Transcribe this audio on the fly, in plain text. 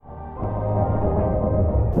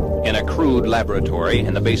in a crude laboratory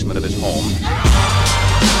in the basement of his home.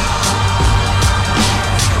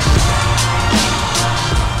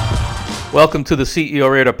 Welcome to the CEO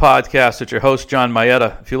Raider podcast. It's your host, John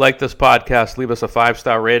Mayetta. If you like this podcast, leave us a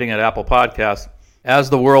 5-star rating at Apple Podcasts. As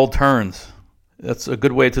the world turns, that's a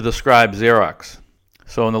good way to describe Xerox.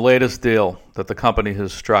 So in the latest deal that the company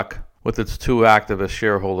has struck with its two activist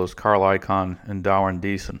shareholders, Carl Icahn and Darwin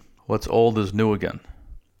Deason, what's old is new again.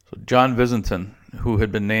 So John Visentin, who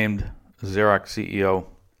had been named Xerox CEO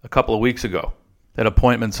a couple of weeks ago, that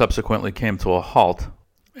appointment subsequently came to a halt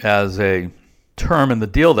as a term in the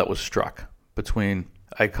deal that was struck between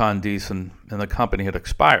Icahn Deason and the company had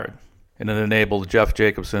expired, and it enabled Jeff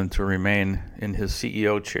Jacobson to remain in his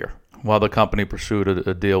CEO chair while the company pursued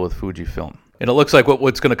a deal with Fujifilm. And it looks like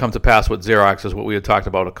what's going to come to pass with Xerox is what we had talked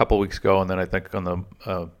about a couple of weeks ago, and then I think on the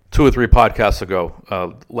 2 or 3 podcasts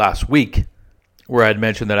ago last week, where I'd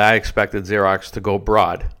mentioned that I expected Xerox to go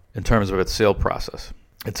broad in terms of its sale process.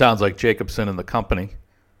 It sounds like Jacobson and the company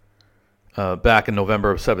back in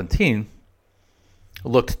November of 2017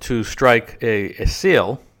 looked to strike a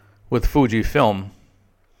sale with Fujifilm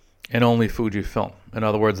and only Fujifilm. In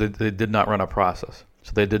other words, they did not run a process.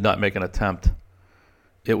 So they did not make an attempt,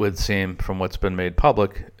 it would seem, from what's been made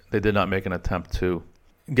public, they did not make an attempt to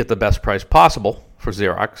get the best price possible for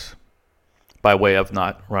Xerox by way of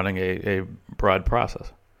not running a broad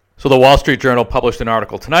process. So the Wall Street Journal published an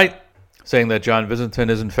article tonight saying that John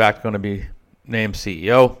Visentin is in fact going to be named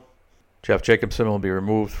CEO. Jeff Jacobson will be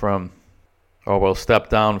removed from, or will step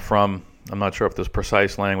down from, I'm not sure if there's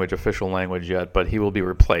precise language, official language yet, but he will be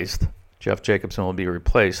replaced. Jeff Jacobson will be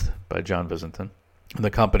replaced by John Visentin. And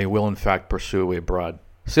the company will in fact pursue a broad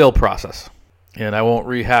sale process. And I won't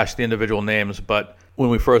rehash the individual names, but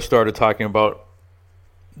when we first started talking about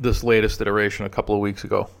this latest iteration a couple of weeks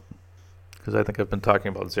ago, because I think I've been talking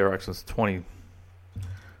about Xerox since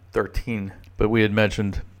 2013, but we had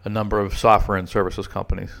mentioned a number of software and services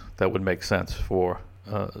companies that would make sense for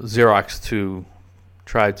Xerox to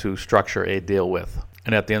try to structure a deal with.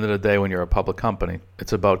 And at the end of the day, when you're a public company,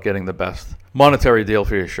 it's about getting the best monetary deal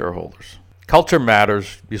for your shareholders. Culture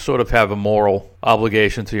matters. You sort of have a moral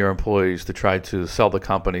obligation to your employees to try to sell the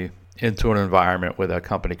company into an environment where that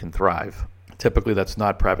company can thrive. Typically, that's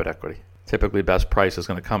not private equity. Typically, best price is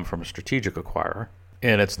going to come from a strategic acquirer.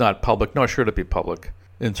 And it's not public, nor should it be public,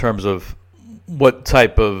 in terms of what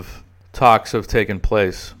type of talks have taken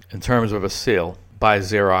place in terms of a sale by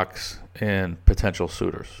Xerox and potential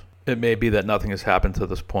suitors. It may be that nothing has happened to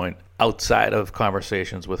this point outside of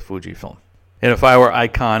conversations with Fujifilm. And if I were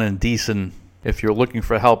Icahn and Deason, if you're looking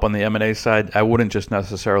for help on the M&A side, I wouldn't just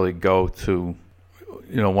necessarily go to,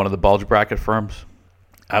 one of the bulge bracket firms.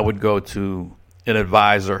 I would go to an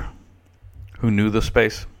advisor who knew the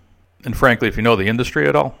space. And frankly, if you know the industry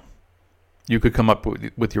at all, you could come up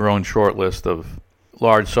with your own short list of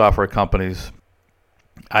large software companies,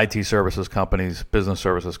 IT services companies, business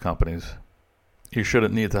services companies. You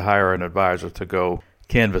shouldn't need to hire an advisor to go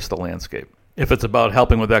canvass the landscape. If it's about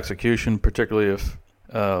helping with execution, particularly if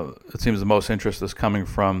it seems the most interest is coming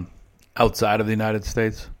from outside of the United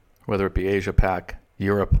States, whether it be Asia Pac,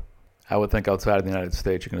 Europe, I would think outside of the United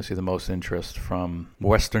States you're going to see the most interest from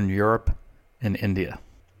Western Europe and India.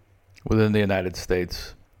 Within the United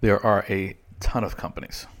States, there are a ton of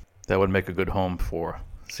companies that would make a good home for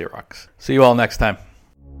Xerox. See you all next time.